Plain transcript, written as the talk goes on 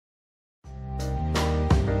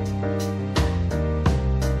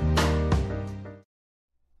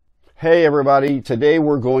Hey everybody, today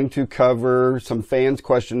we're going to cover some fans'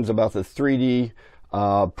 questions about the 3D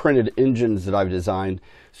printed engines that I've designed.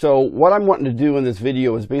 So what I'm wanting to do in this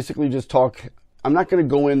video is basically just talk. I'm not going to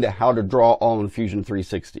go into how to draw all in Fusion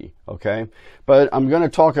 360, okay? But I'm going to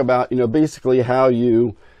talk about, basically how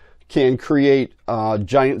you can create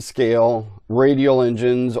giant scale radial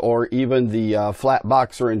engines or even the flat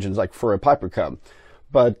Boxster engines like for a Piper Cub.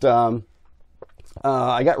 But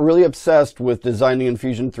I got really obsessed with designing in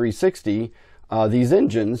Fusion 360 these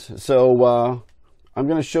engines, so I'm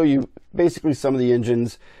going to show you basically some of the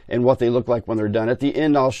engines and what they look like when they're done. At the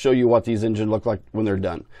end, I'll show you what these engines look like when they're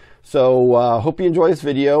done. So hope you enjoy this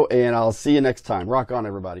video, and I'll see you next time. Rock on,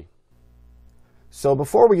 everybody. So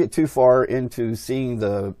before we get too far into seeing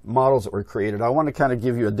the models that were created, I want to kind of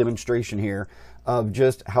give you a demonstration here of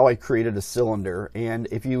just how I created a cylinder. And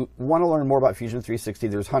if you want to learn more about Fusion 360,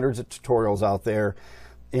 there's hundreds of tutorials out there,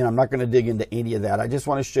 and I'm not going to dig into any of that. I just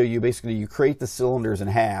want to show you basically you create the cylinders in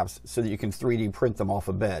halves so that you can 3D print them off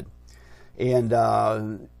a bed.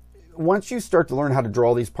 And once you start to learn how to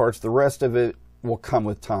draw these parts, the rest of it will come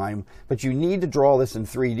with time, but you need to draw this in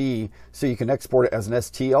 3D so you can export it as an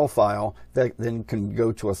STL file that then can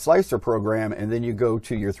go to a slicer program, and then you go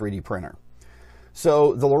to your 3D printer.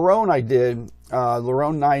 So the Lerone I did,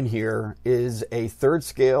 Lerone 9 here, is a third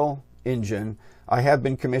scale engine. I have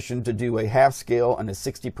been commissioned to do a half scale and a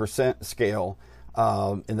 60% scale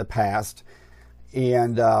in the past.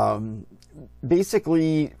 And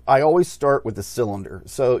basically, I always start with the cylinder.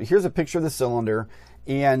 So here's a picture of the cylinder,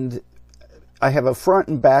 and I have a front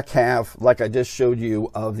and back half, like I just showed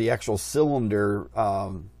you, of the actual cylinder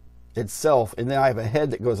itself, and then I have a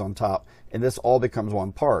head that goes on top, and this all becomes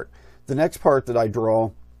one part. The next part that I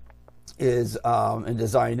draw is and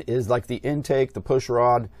design is like the intake, the push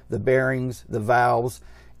rod, the bearings, the valves.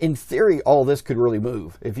 In theory, all this could really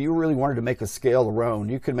move. If you really wanted to make a scale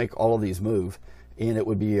Lerone, you could make all of these move, and it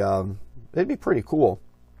would be it'd be pretty cool.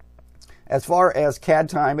 As far as CAD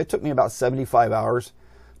time, it took me about 75 hours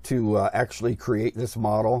to actually create this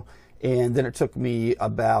model, and then it took me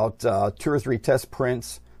about 2 or 3 test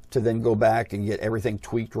prints to then go back and get everything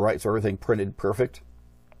tweaked right so everything printed perfect.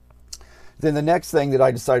 Then the next thing that I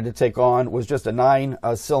decided to take on was just a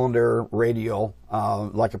 9-cylinder radial,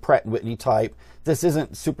 like a Pratt & Whitney type. This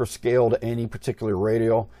isn't super scaled to any particular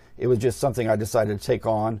radial. It was just something I decided to take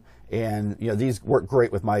on, and these work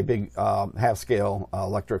great with my big half-scale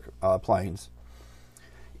electric planes.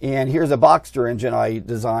 And here's a Boxster engine I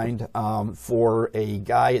designed for a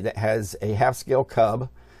guy that has a half-scale Cub.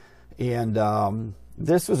 And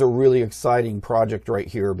this was a really exciting project right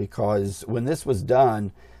here, because when this was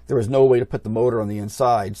done, there was no way to put the motor on the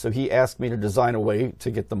inside. So he asked me to design a way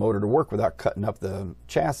to get the motor to work without cutting up the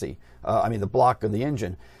chassis, the block of the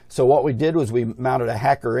engine. So what we did was we mounted a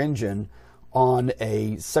Hacker engine on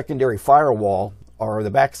a secondary firewall, or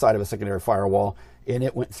the backside of a secondary firewall, and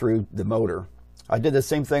it went through the motor. I did the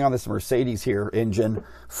same thing on this Mercedes here engine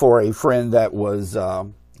for a friend that was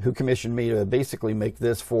who commissioned me to basically make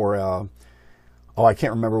this for I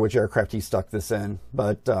can't remember which aircraft he stuck this in,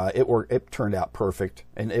 but it turned out perfect,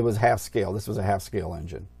 and it was half scale. This was a half scale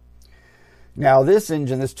engine. Now this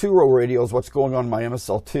engine, this 2-row radial, is what's going on my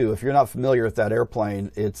MSL2. If you're not familiar with that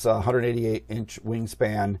airplane, it's a 188-inch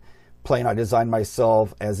wingspan plane I designed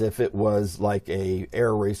myself as if it was like a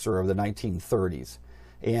air racer of the 1930s.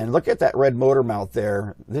 And look at that red motor mount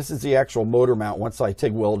there. This is the actual motor mount once I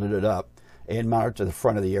TIG welded it up and mounted it to the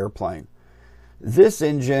front of the airplane. This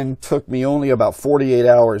engine took me only about 48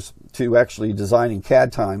 hours to actually design in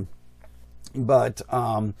CAD time, but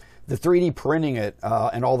the 3D printing it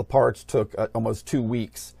and all the parts took almost 2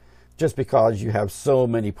 weeks, just because you have so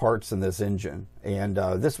many parts in this engine. And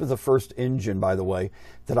this was the first engine, by the way,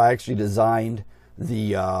 that I actually designed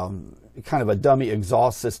the kind of a dummy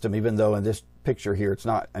exhaust system, even though in this picture here, it's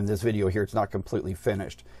not, in this video here, it's not completely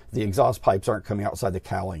finished. The exhaust pipes aren't coming outside the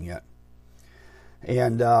cowling yet.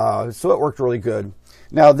 And so it worked really good.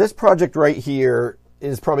 Now this project right here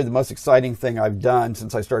is probably the most exciting thing I've done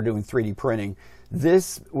since I started doing 3D printing.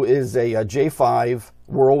 This is a J5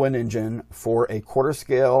 Whirlwind engine for a 1/4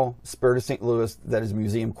 scale Spirit of St. Louis that is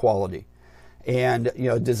museum quality. And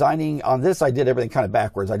designing on this, I did everything kind of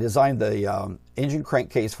backwards. I designed the engine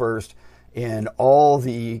crankcase first, and all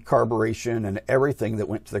the carburation and everything that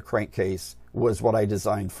went to the crankcase was what I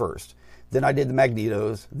designed first. Then I did the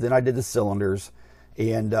magnetos, then I did the cylinders,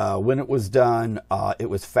 and when it was done, it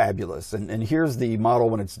was fabulous. And here's the model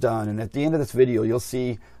when it's done. And at the end of this video, you'll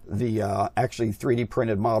see the actually 3D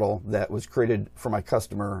printed model that was created for my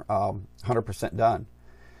customer, 100% done.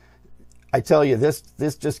 I tell you, this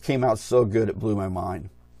just came out so good, it blew my mind.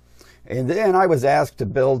 And then I was asked to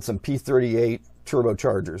build some P-38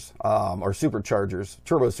 turbochargers, or superchargers,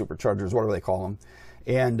 turbo superchargers, whatever they call them.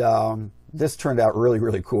 And this turned out really,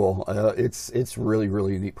 really cool. It's really,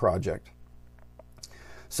 really neat project.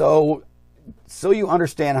 So you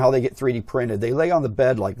understand how they get 3D printed, they lay on the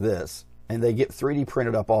bed like this, and they get 3D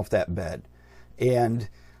printed up off that bed. And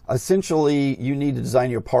essentially, you need to design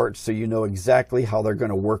your parts so you know exactly how they're going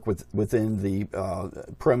to work within the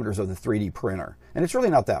parameters of the 3D printer. And it's really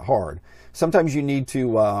not that hard. Sometimes you need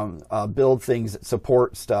to build things that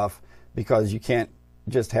support stuff, because you can't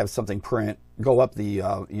just have something go up the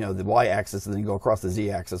the y-axis and then go across the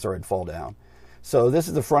z-axis, or it'd fall down. So this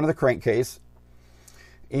is the front of the crankcase.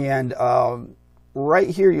 And right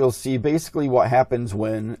here you'll see basically what happens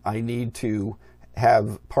when I need to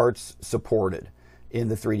have parts supported in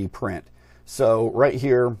the 3D print. So right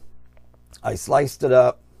here I sliced it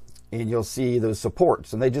up, and you'll see those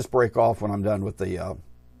supports, and they just break off when I'm done with the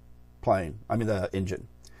the engine.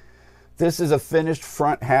 This is a finished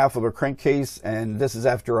front half of a crankcase, and this is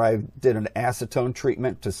after I did an acetone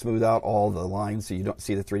treatment to smooth out all the lines so you don't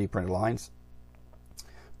see the 3D printed lines.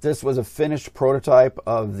 This was a finished prototype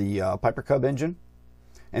of the Piper Cub engine.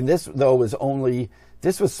 And this, though, was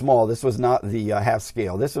small. This was not the half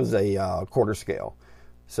scale. This was a quarter scale.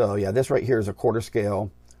 So, yeah, this right here is a quarter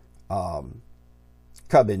scale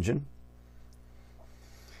Cub engine.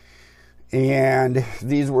 And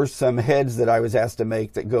these were some heads that I was asked to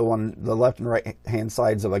make that go on the left and right hand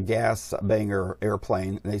sides of a gas banger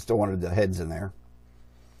airplane. And they still wanted the heads in there.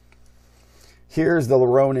 Here's the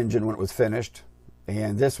Lerone engine when it was finished.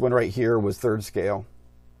 And this one right here was third scale.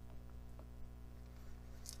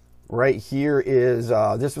 Right here is,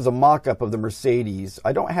 this was a mock-up of the Mercedes.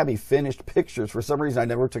 I don't have any finished pictures. For some reason, I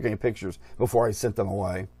never took any pictures before I sent them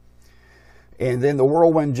away. And then the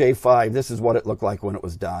Whirlwind J5, this is what it looked like when it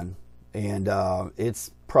was done. And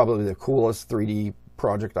it's probably the coolest 3D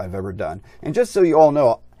project I've ever done. And just so you all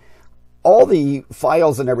know, all the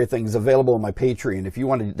files and everything is available on my Patreon. If you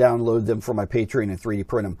want to download them from my Patreon and 3D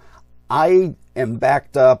print them. I am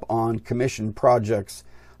backed up on commissioned projects,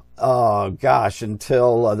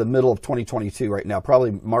 until the middle of 2022 right now,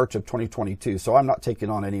 probably March of 2022. So I'm not taking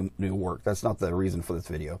on any new work. That's not the reason for this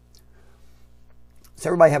video. So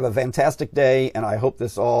everybody have a fantastic day, and I hope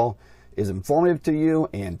this all is informative to you,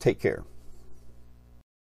 and take care.